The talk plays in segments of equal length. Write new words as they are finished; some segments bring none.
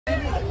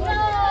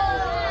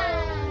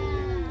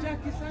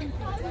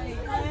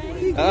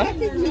Huh?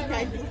 Nothing we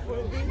can do for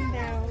them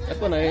now. That's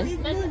what I There's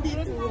no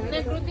need to worry.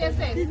 There's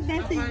nothing. There's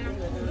nothing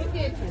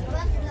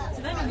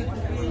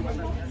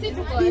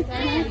we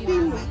can do.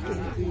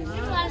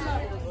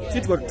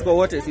 Sweet got to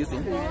water, you see.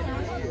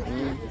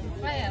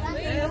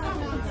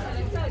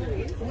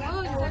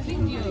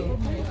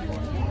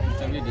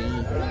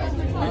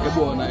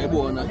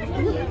 Ebona.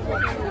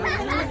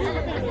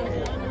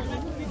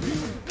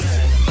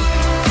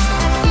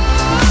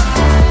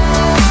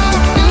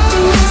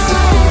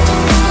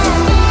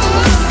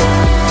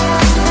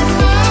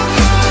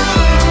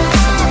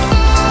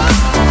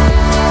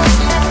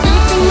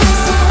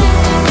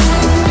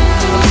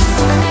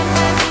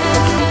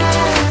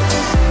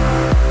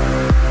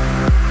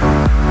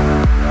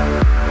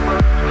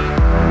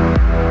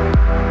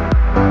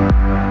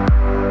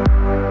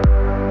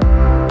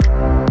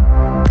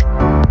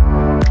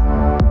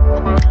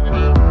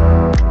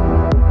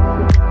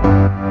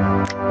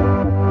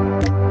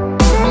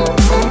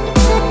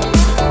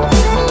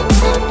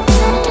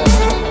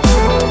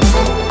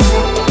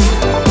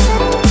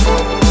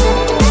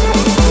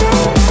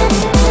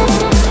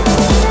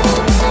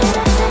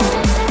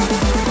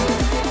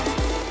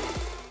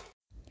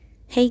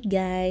 Hey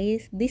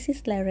guys, this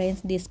is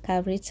Lauren's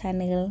Discovery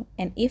channel,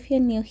 and if you're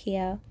new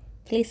here,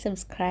 please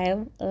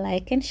subscribe,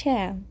 like and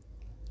share.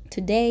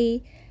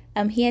 Today,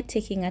 I'm here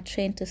taking a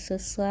train to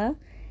Suswa.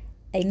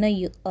 I know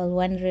you all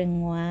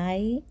wondering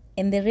why,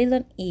 and the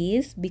reason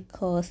is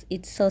because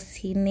it's so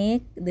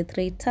scenic, the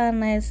three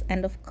tunnels,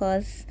 and of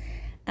course,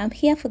 I'm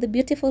here for the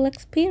beautiful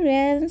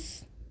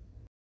experience.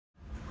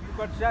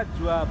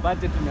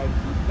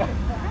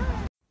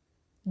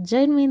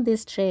 Join me in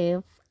this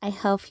trip. I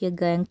hope you're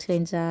going to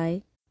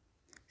enjoy.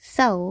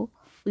 So,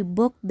 we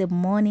booked the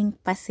morning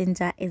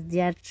passenger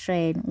SGR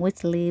train,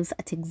 which leaves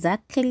at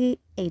exactly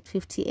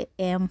 8:50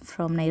 a.m.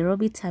 from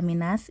Nairobi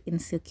terminus in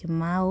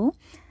Syokimau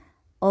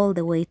all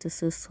the way to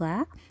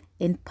Suswa,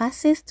 and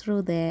passes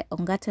through the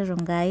Ongata,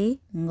 Rongai,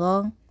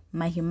 Ngong,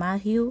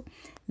 Mahimahu,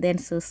 then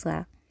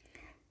Suswa.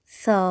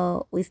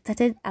 So we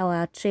started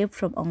our trip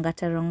from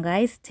Ongata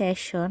Rongai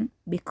station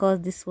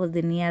because this was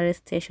the nearest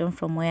station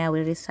from where we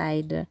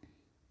reside.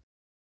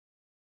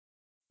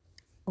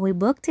 We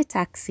booked a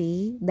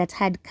taxi that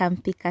had come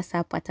pick us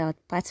up at our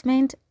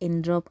apartment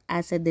and drop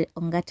us at the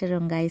Ongata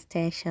Rongai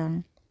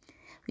station.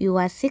 We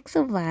were 6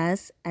 of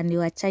us and we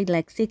were charged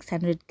like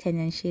 600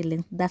 Kenyan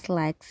shillings. That's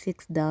like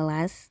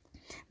 $6.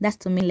 That's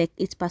to mean like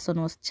each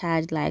person was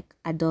charged like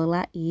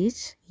 $1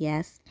 each.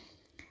 Yes.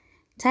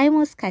 Time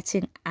was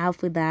catching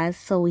up with us,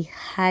 so we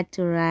had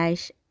to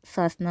rush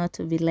so as not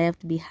to be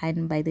left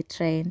behind by the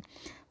train,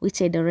 which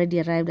had already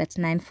arrived at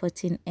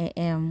 9:14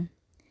 a.m.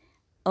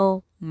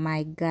 Oh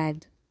my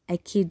god, I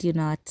kid you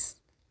not.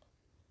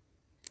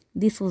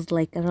 This was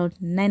like around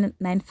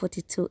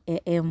 9:42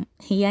 a.m.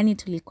 Yani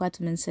tulikuwa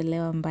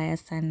tumechelewa mbaya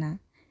sana.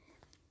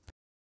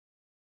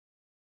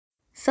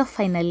 So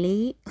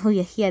finally, we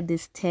are here at the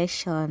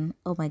station.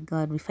 Oh my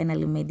god, we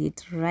finally made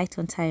it right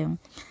on time.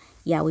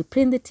 Yeah, we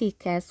print the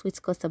tickets,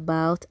 which cost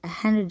about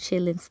 100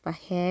 shillings per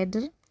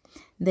head.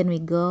 Then we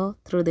go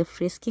through the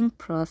frisking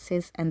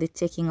process and the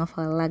checking of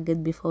our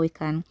luggage before we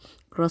can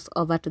cross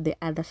over to the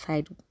other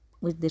side,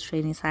 which the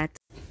train is at.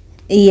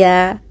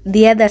 Yeah,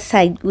 the other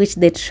side which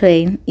the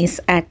train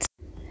is at.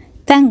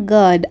 Thank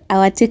God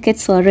our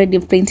tickets were already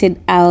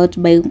printed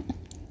out by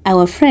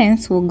our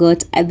friends who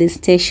got at the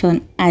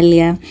station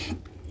earlier.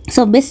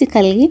 So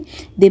basically,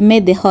 they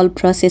made the whole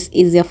process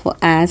easier for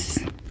us.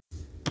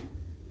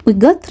 We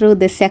got through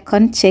the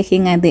second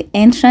checking at the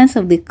entrance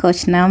of the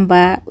coach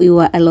number we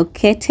were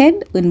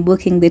allocated when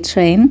booking the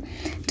train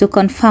to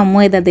confirm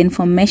whether the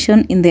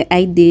information in the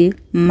ID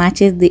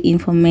matches the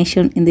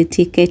information in the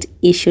ticket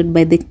issued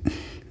by the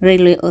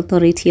Railway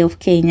Authority of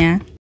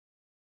Kenya.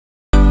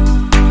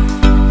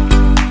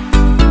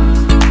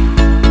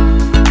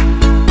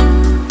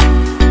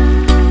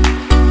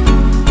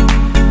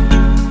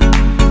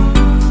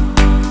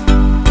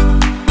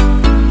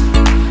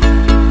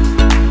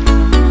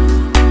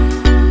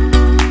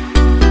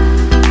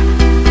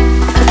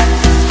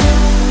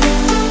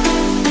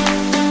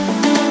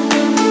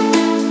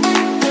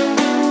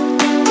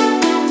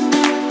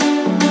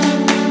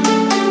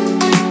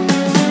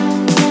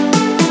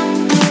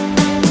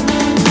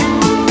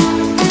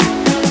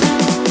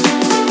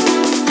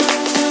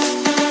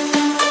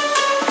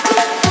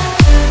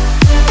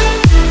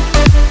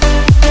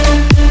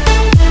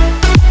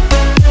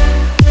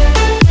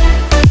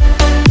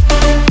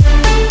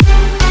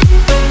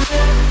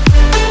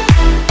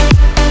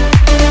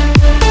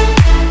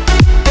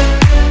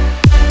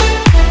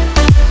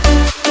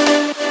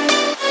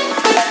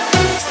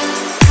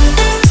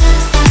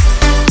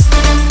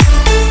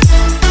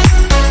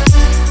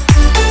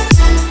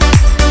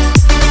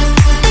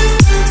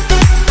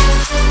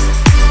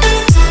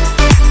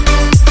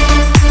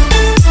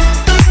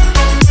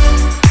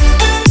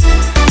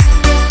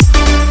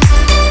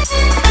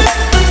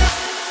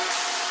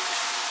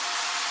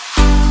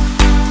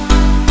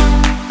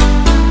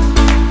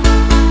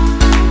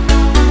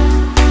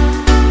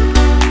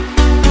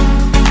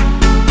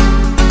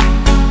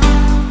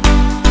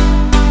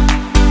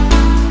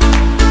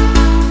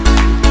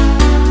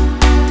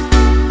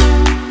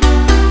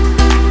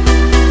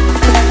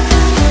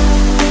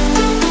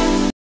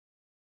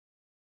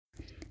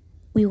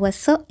 We were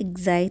so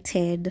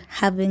excited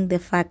having the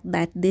fact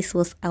that this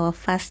was our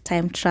first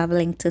time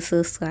traveling to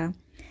Suswa.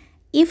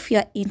 If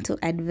you're into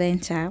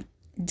adventure,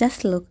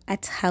 just look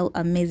at how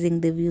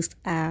amazing the views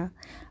are.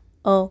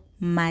 Oh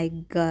my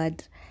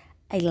god.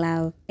 I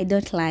love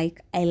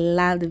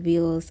the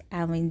views.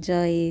 I'm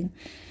enjoying.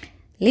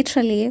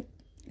 Literally,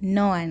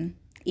 no one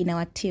in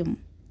our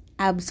team,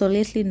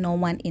 absolutely no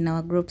one in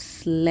our group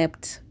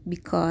slept,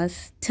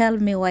 because tell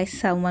me why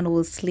someone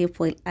will sleep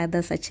while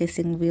others are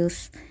chasing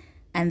views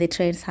and the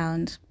train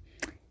sound.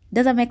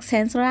 Doesn't make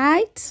sense,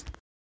 right?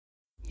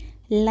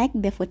 Like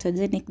the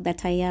photogenic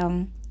that I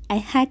am, I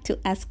had to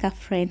ask a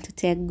friend to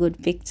take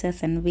good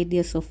pictures and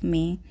videos of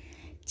me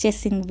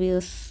chasing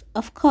views,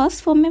 of course,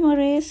 for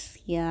memories.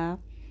 Yeah.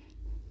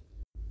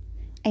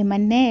 I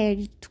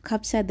managed to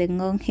capture the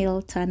Ngong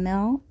Hill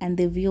Tunnel, and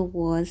the view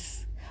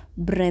was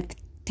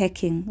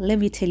breathtaking. Let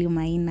me tell you,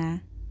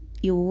 Maina,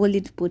 you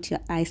wouldn't put your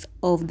eyes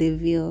off the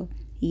view.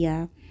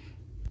 Yeah.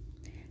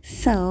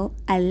 So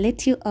I'll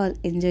let you all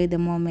enjoy the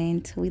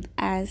moment with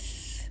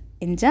us.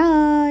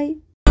 Enjoy!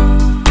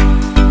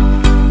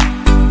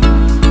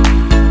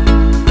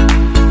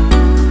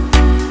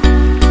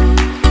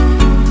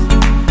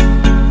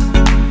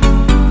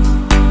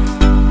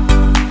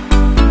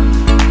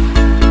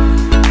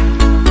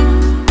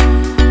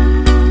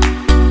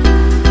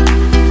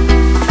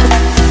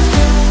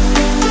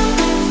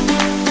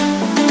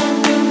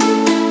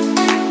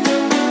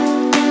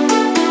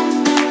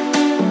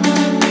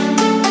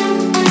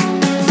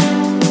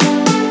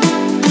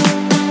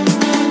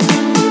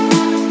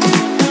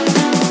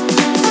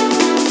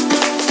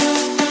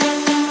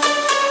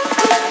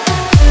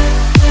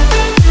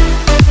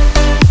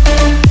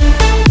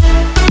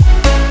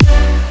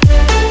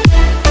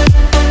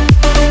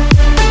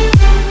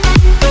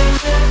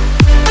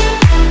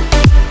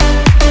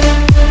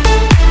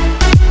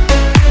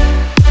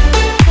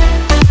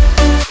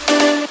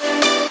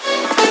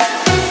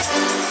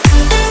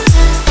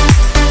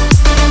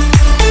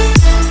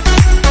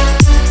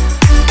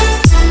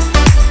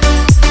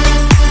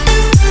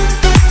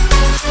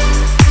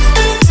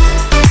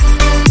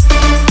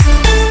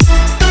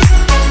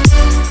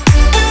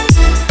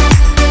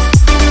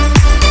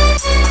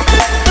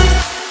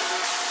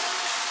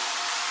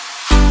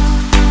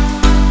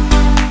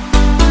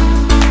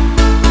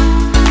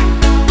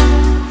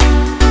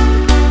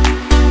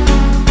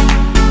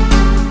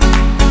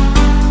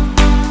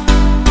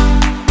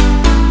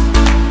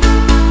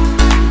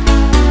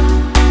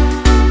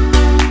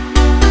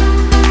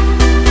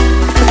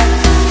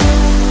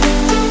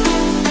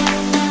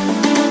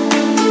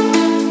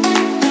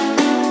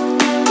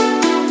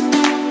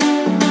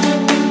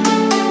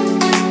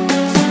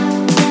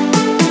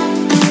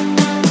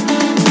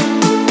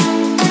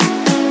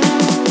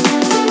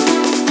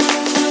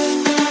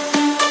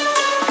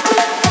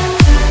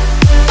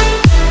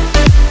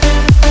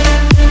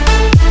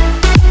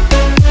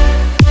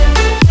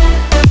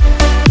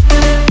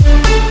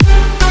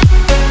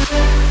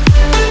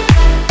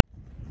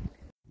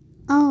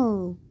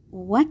 Oh,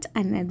 what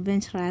an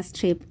adventurous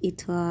trip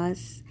it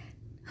was.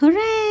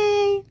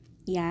 Hooray!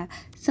 Yeah,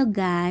 so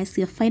guys,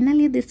 we're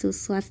finally at the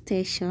Suswa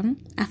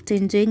station after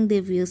enjoying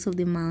the views of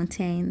the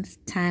mountains,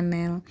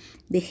 tunnel,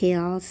 the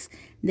hills,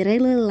 the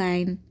railway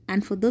line,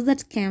 and for those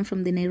that came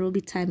from the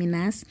Nairobi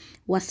terminus,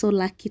 we're so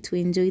lucky to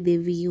enjoy the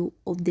view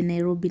of the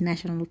Nairobi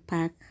National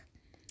Park.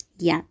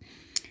 Yeah,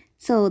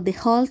 so the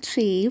whole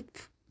trip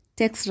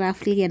takes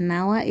roughly an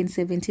hour and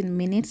 17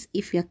 minutes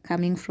if you're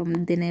coming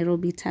from the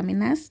Nairobi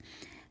terminus.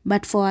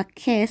 But for our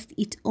case,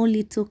 it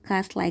only took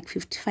us like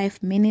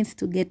 55 minutes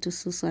to get to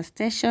Suswa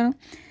station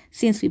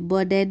since we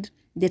boarded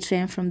the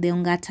train from the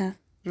Ongata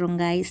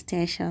Rongai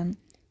station.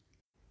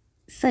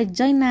 So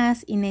join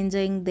us in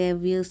enjoying the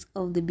views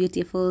of the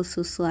beautiful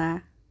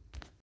Suswa.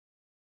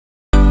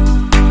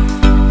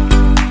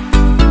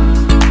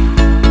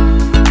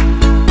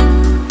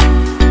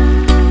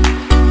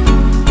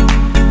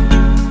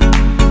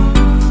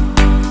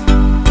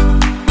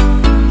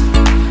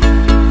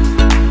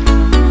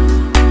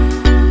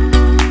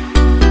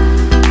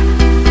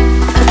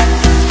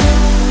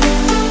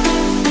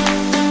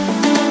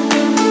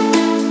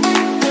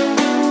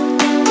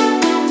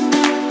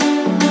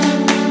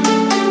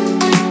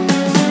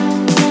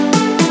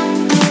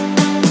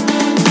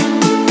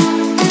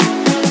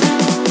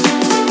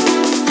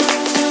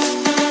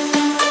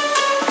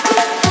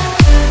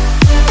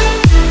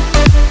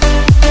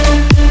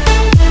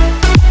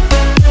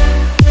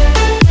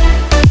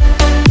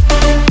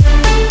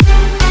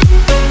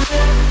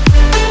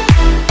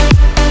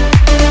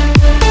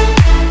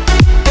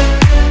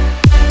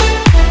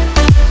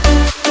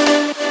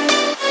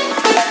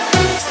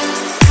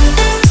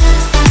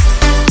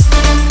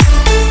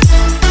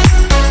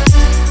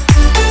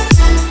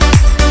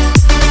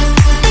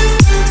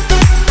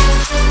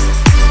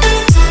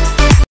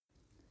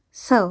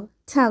 So,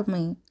 tell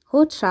me,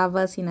 who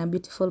travels in a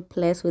beautiful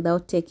place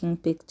without taking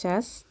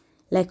pictures?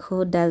 Like,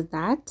 who does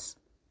that?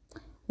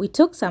 We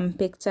took some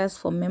pictures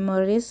for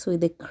memories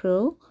with the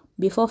crew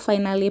before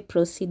finally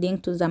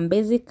proceeding to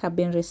Zambezi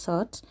Cabin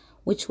Resort,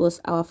 which was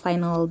our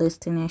final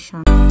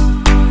destination.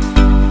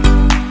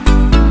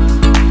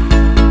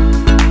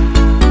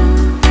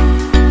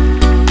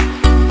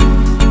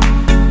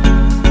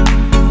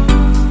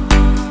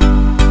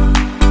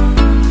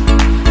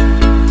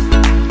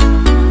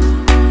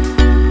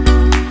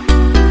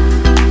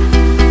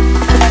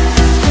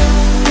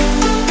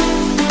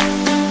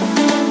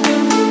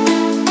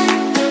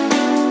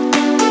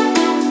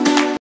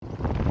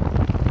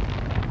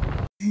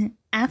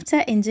 After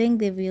enjoying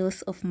the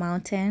views of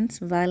mountains,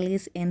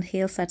 valleys, and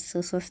hills at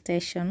Suswa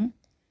station,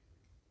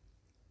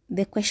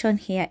 the question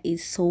here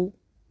is, so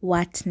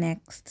what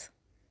next?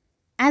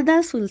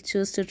 Others will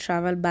choose to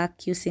travel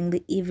back using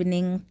the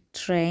evening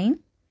train,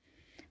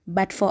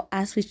 but for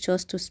us, we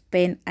chose to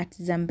spend at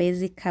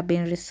Zambezi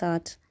Cabin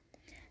Resort.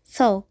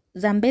 So,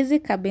 Zambezi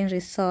Cabin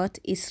Resort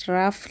is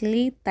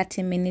roughly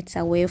 30 minutes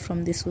away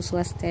from the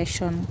Suswa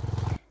station.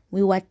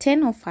 We were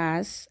 10 of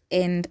us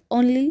and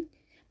only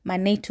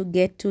managed to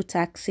get 2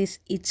 taxis,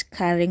 each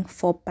carrying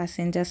 4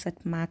 passengers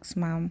at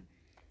maximum.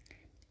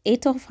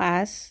 8 of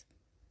us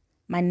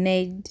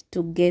managed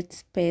to get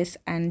space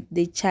and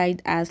they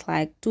charged us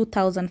like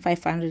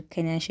 2,500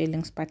 Kenyan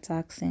shillings per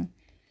taxi.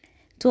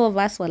 2 of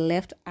us were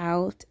left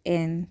out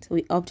and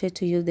we opted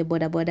to use the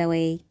boda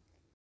way.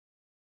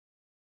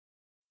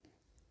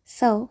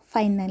 So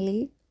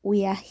finally,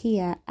 we are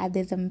here at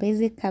the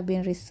Zambezi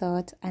Cabin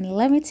Resort, and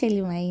let me tell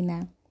you,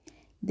 Maina,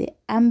 the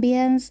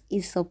ambience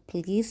is so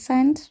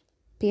pleasant,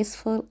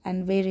 peaceful,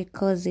 and very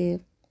cozy.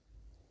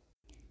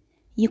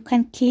 You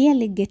can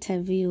clearly get a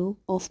view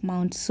of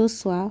Mount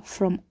Suswa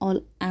from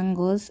all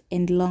angles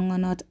and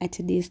Longonot at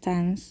a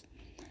distance.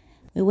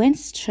 We went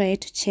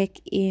straight to check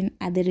in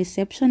at the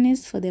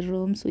receptionist for the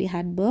rooms we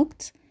had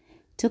booked,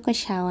 took a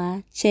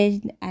shower,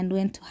 changed, and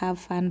went to have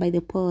fun by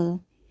the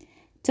pool.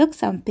 Took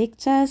some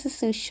pictures,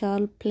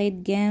 social,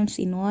 played games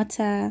in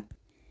water,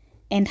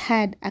 and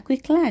had a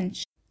quick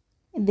lunch.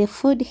 The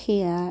food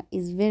here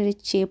is very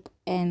cheap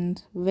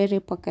and very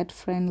pocket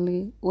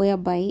friendly,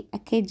 whereby a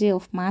kg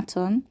of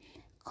mutton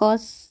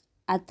costs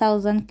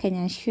 1,000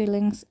 Kenyan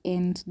shillings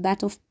and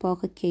that of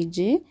pork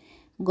kg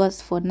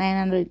goes for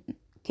 900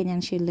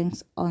 Kenyan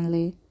shillings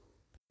only.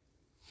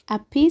 A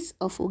piece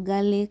of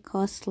ugali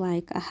costs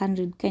like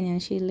 100 Kenyan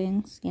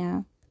shillings,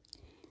 yeah.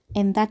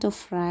 And that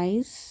of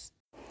rice,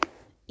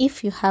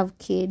 if you have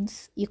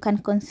kids, you can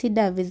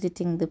consider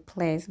visiting the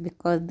place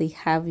because they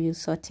have you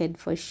sorted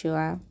for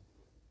sure.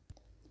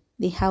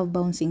 They have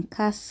bouncing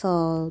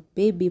castle,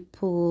 baby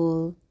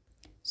pool,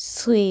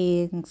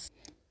 swings,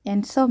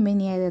 and so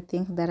many other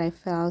things that I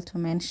failed to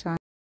mention.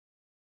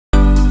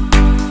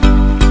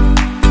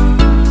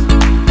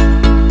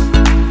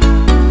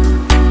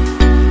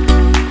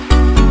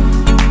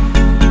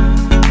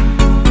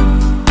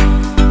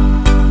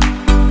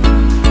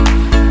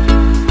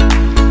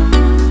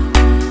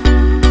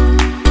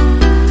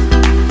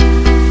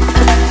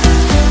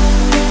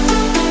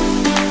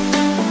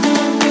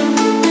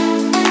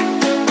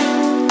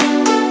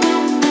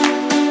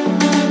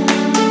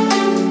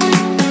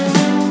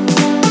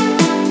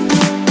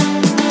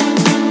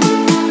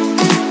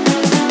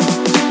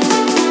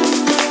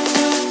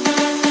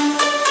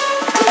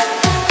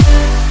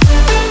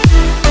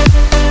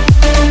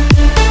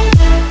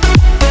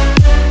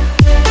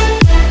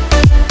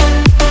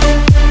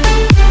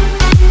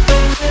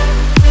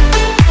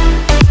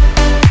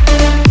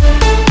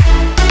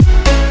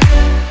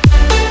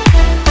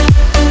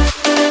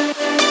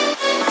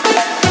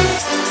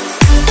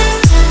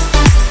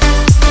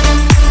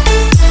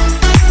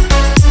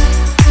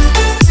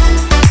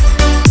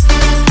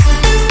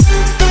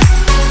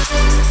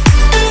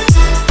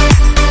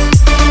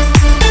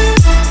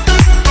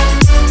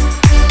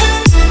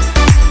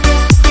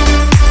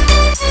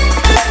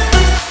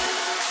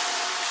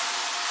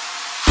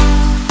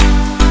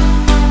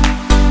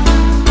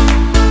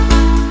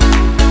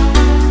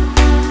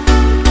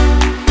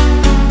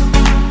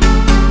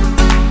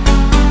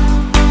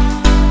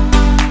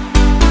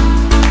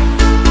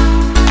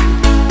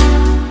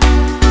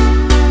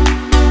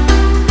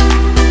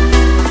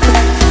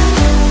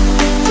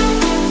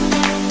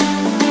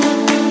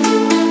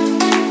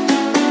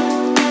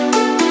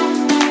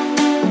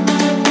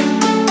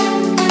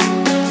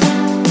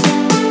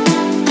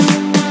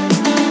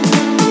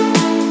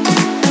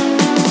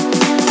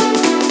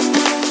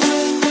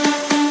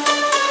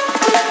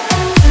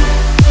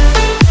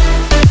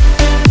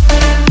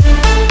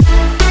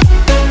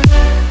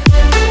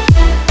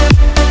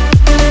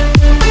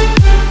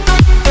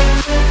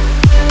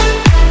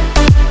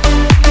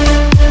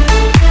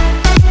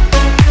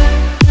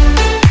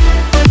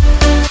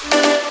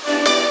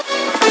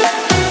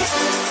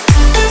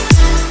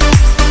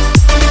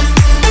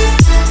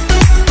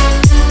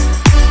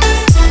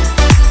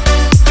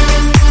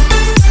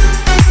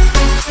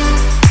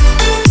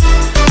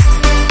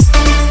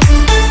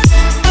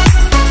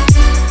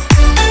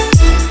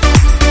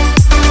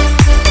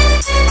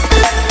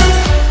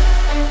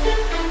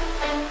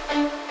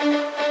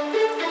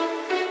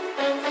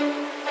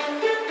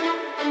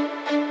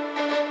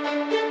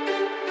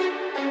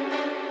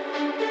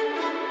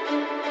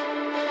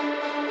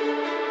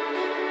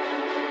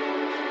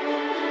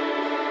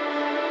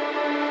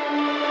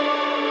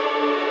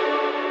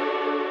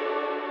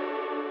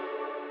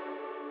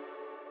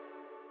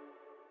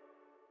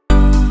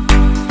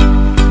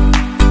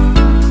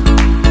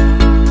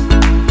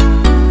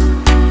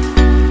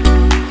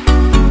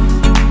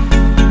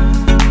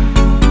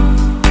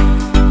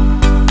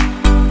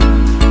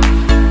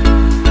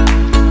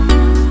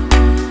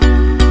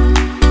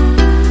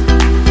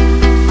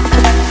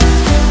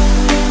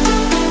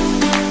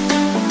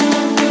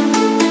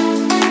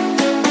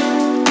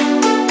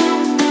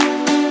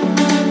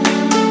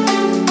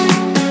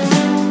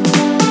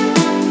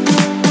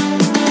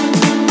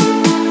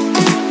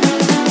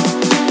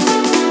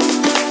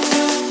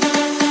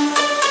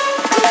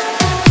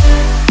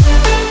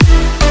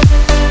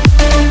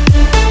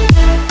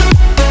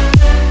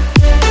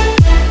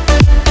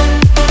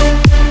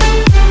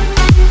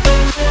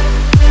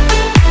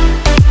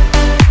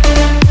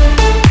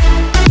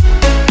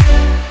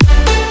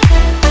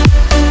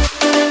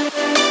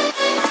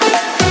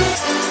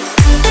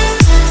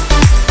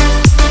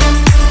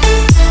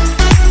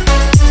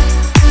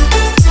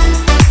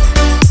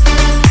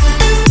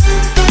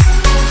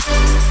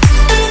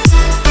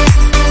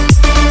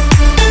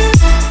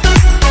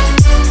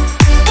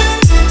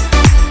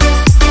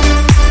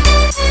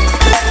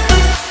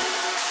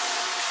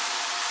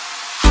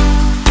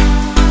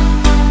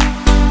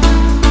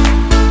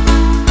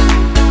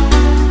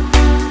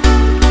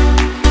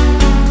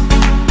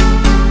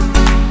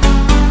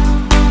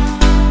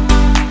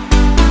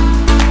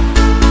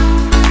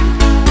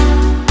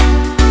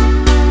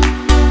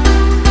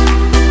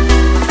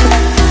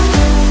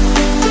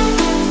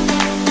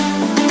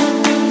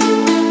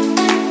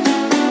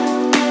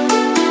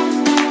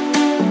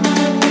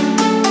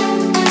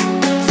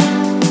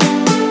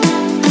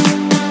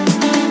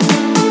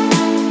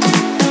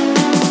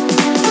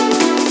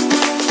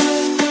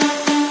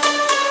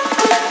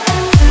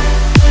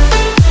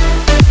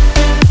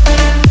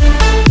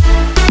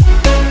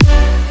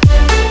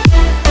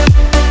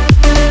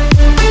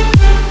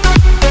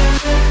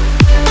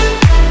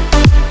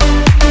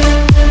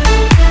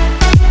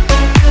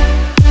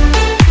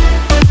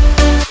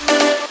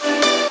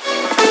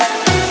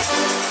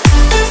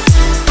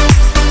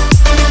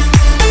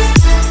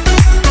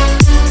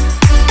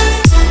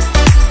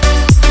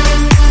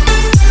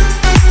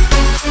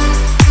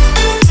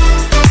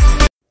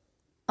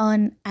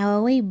 On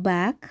our way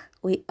back,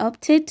 we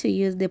opted to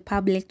use the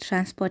public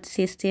transport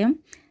system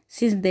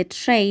since the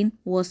train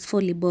was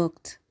fully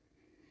booked.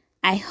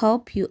 I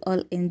hope you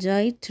all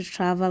enjoyed to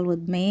travel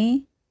with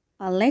me.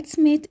 Let's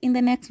meet in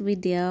the next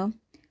video.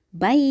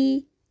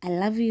 Bye. I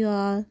love you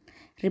all.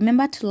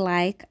 Remember to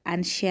like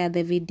and share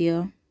the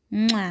video.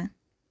 Mwah.